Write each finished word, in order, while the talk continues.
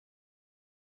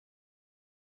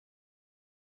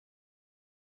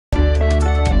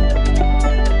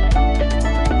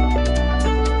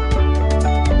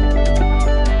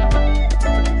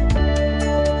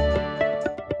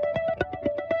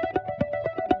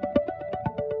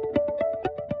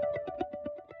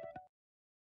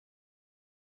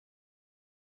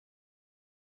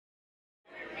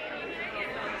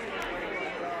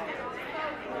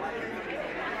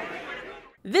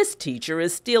This teacher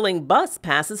is stealing bus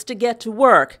passes to get to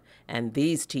work. And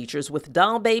these teachers with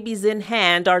doll babies in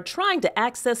hand are trying to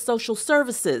access social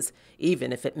services,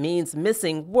 even if it means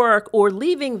missing work or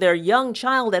leaving their young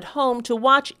child at home to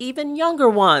watch even younger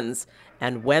ones.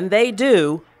 And when they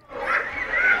do,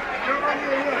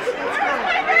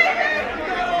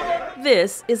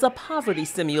 this is a poverty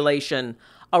simulation,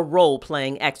 a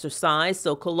role-playing exercise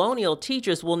so Colonial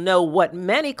teachers will know what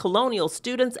many Colonial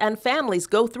students and families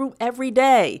go through every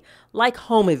day, like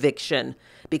home eviction,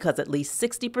 because at least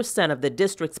 60% of the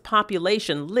district's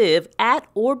population live at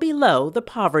or below the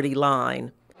poverty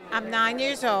line. I'm 9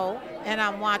 years old, and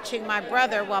I'm watching my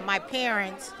brother while my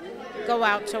parents go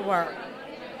out to work.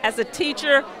 As a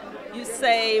teacher, you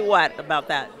say what about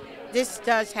that? This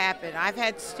does happen. I've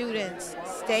had students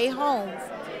stay home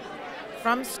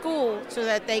from school so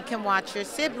that they can watch their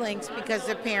siblings because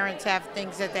their parents have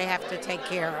things that they have to take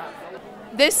care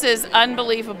of. This is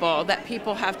unbelievable that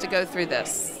people have to go through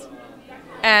this.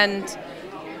 And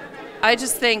I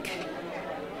just think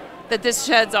that this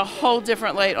sheds a whole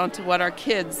different light onto what our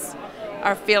kids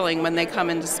are feeling when they come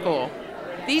into school.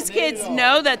 These kids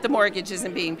know that the mortgage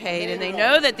isn't being paid, and they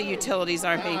know that the utilities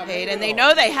aren't being paid, and they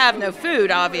know they have no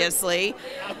food, obviously,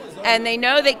 and they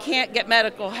know they can't get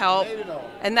medical help,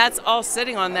 and that's all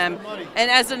sitting on them.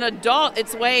 And as an adult,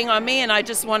 it's weighing on me, and I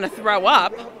just want to throw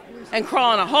up and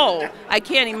crawl in a hole. I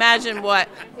can't imagine what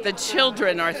the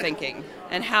children are thinking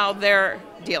and how they're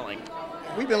dealing.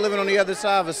 We've been living on the other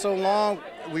side for so long,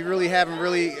 we really haven't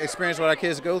experienced what our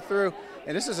kids go through.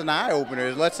 And this is an eye-opener.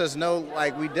 It lets us know,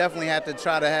 like, we definitely have to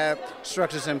try to have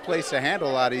structures in place to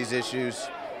handle a lot of these issues.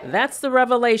 That's the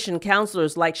revelation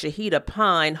counselors like Shahida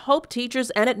Pine hope teachers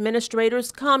and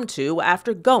administrators come to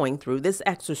after going through this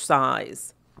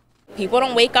exercise. People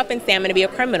don't wake up and say, I'm going to be a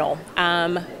criminal.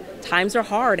 Times are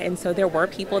hard, and so there were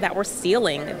people that were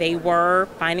stealing. They were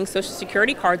finding Social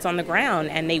Security cards on the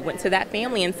ground, and they went to that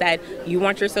family and said, you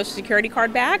want your Social Security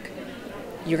card back?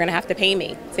 You're going to have to pay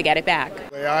me to get it back.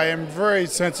 I am very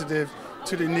sensitive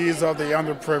to the needs of the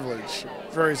underprivileged,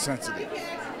 very sensitive.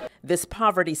 This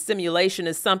poverty simulation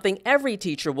is something every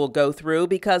teacher will go through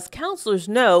because counselors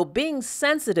know being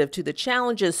sensitive to the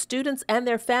challenges students and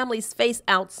their families face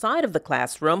outside of the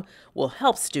classroom will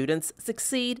help students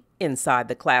succeed inside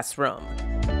the classroom.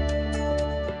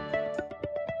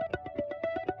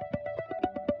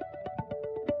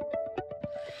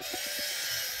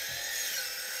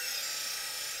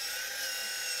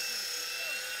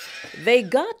 They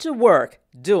got to work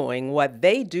doing what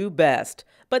they do best.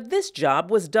 But this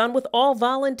job was done with all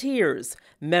volunteers,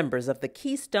 members of the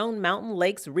Keystone Mountain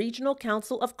Lakes Regional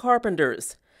Council of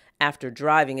Carpenters. After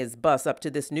driving his bus up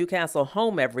to this Newcastle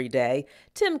home every day,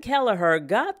 Tim Kelleher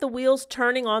got the wheels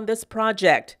turning on this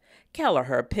project.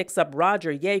 Kelleher picks up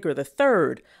Roger Yeager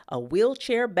III, a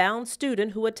wheelchair-bound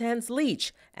student who attends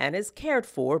Leach and is cared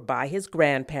for by his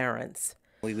grandparents.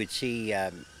 We would see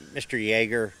Mr.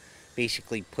 Yeager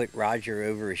basically put Roger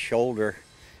over his shoulder.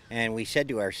 And we said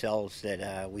to ourselves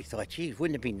that we thought, geez,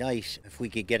 wouldn't it be nice if we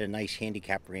could get a nice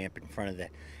handicap ramp in front of the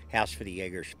house for the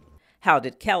Yeagers? How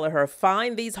did Kelleher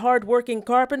find these hard-working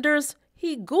carpenters?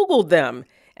 He Googled them,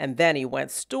 and then he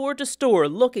went store to store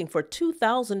looking for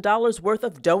 $2,000 worth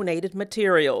of donated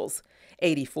materials.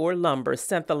 84 Lumber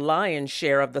sent the lion's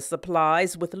share of the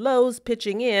supplies, with Lowe's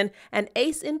pitching in and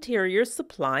Ace Interiors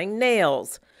supplying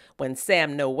nails. When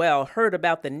Sam Noel heard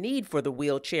about the need for the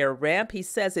wheelchair ramp, he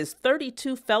says his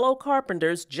 32 fellow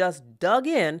carpenters just dug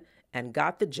in and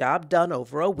got the job done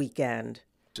over a weekend.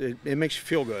 It makes you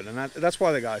feel good, and that's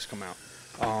why the guys come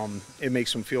out. It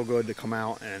makes them feel good to come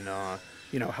out and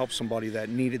help somebody that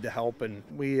needed the help. And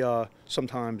we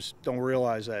sometimes don't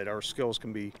realize that our skills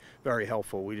can be very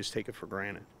helpful. We just take it for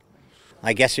granted.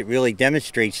 I guess it really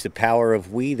demonstrates the power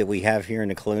of that we have here in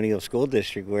the Colonial School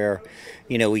District, where,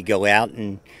 we go out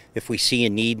and if we see a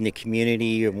need in the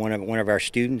community or one of our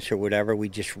students or whatever, we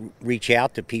just reach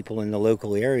out to people in the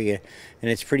local area,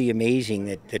 and it's pretty amazing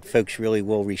that folks really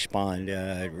will respond.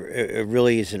 It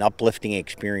really is an uplifting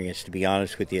experience, to be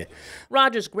honest with you.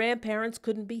 Roger's grandparents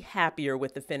couldn't be happier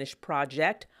with the finished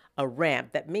project. A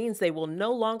ramp that means they will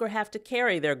no longer have to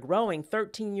carry their growing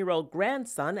 13-year-old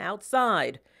grandson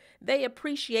outside. They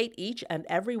appreciate each and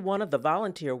every one of the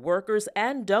volunteer workers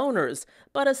and donors,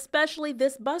 but especially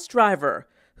this bus driver,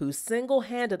 who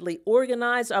single-handedly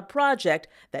organized a project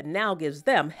that now gives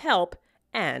them help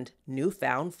and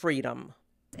newfound freedom.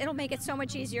 It'll make it so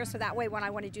much easier, so that way when I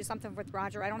want to do something with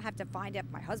Roger, I don't have to find if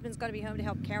my husband's going to be home to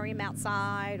help carry him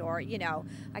outside, or,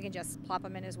 I can just plop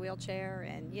him in his wheelchair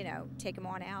and, take him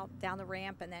on out down the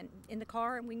ramp and then in the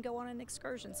car, and we can go on an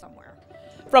excursion somewhere.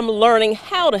 From learning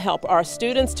how to help our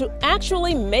students to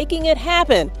actually making it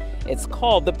happen, It's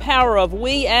called The Power of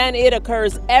We, and it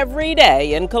occurs every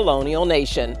day in Colonial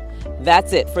Nation.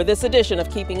 That's it for this edition of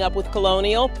Keeping Up with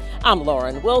Colonial. I'm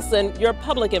Lauren Wilson, your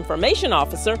Public Information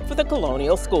Officer for the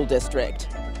Colonial School District.